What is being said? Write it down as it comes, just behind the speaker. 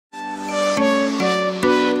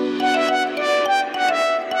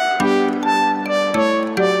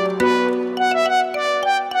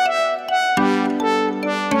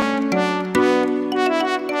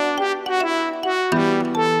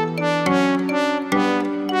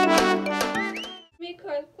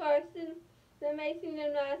the amazing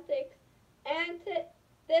gymnastics. And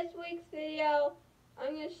this week's video,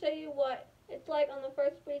 I'm going to show you what it's like on the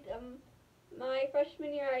first week of my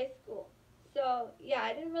freshman year of high school. So yeah,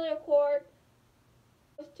 I didn't really record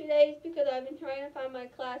those 2 days because I've been trying to find my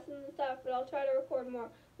classes and stuff, but I'll try to record more.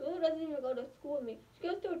 Lulu doesn't even go to school with me. She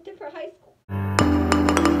goes to a different high school.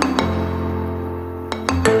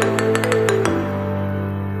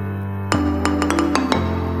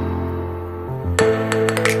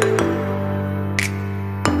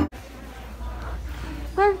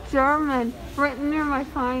 There's German written near my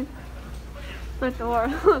sign. The door.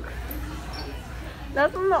 Look.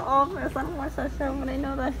 That's from the office. I don't watch that show, but I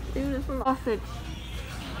know that dude is from the office.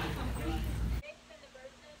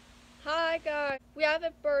 Hi guys. We have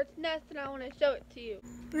a bird's nest and I want to show it to you.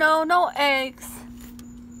 No eggs.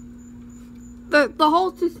 The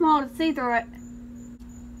hole's too small to see through it.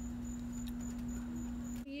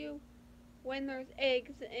 When there's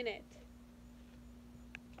eggs in it.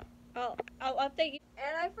 I'll update you.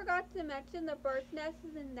 And I forgot to mention the bird's nest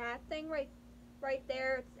is in that thing right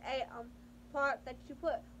there. It's a pot that you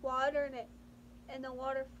put water in it, and the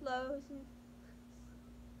water flows and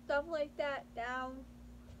stuff like that down.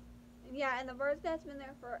 And yeah, and the bird's nest's been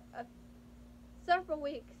there for several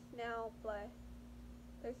weeks now, but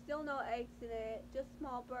there's still no eggs in it, just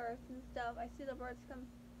small birds and stuff. I see the birds come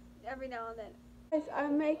every now and then. Guys,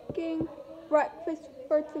 I'm making breakfast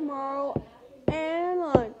for tomorrow and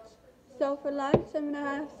lunch. So for lunch, I'm gonna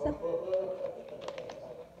have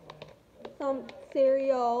some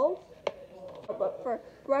cereal. But for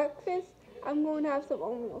breakfast, I'm going to have some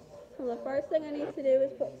oatmeal. So the first thing I need to do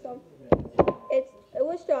is put some. It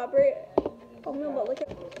was strawberry oatmeal, but look at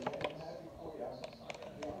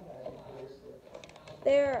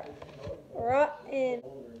they're rotten.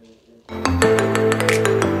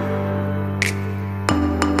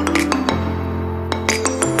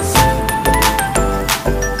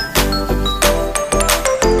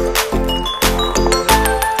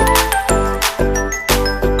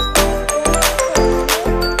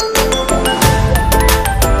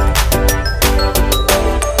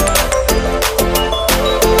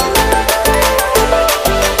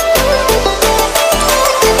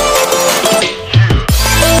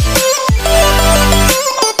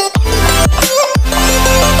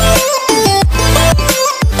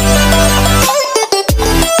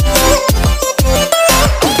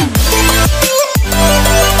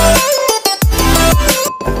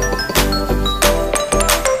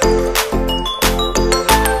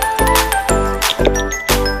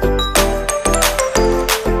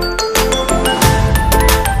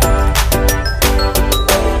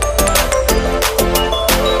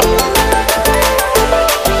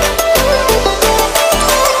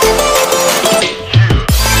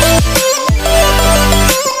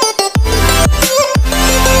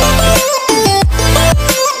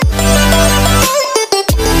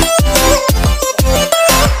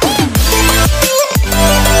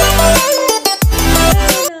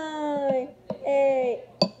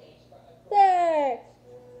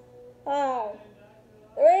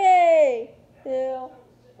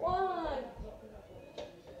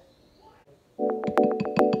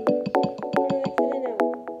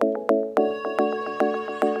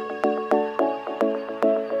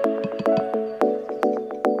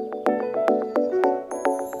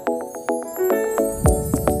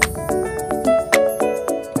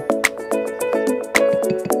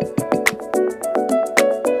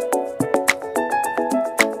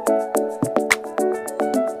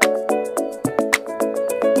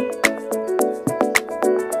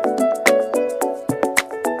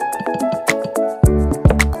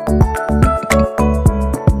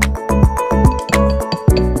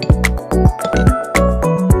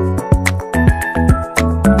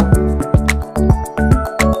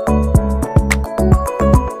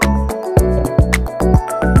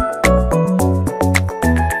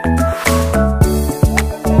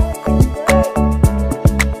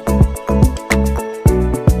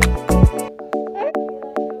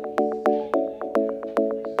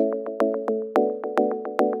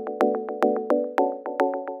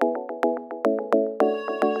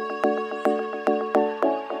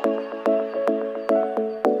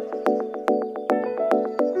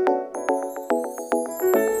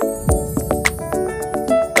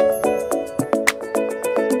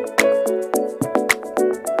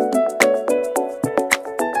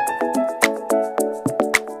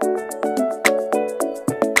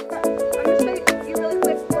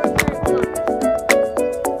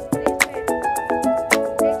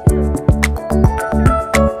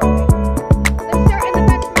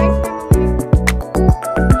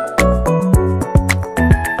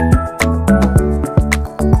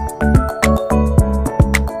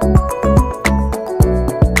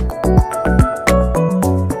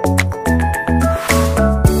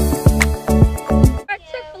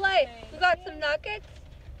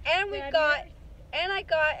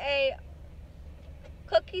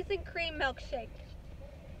 cookies and cream milkshake.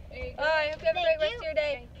 There you go. Bye. Hope you have a great rest of your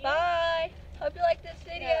day. Bye. Hope you like this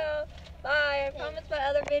video. Bye. I promise my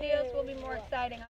other videos will be more exciting.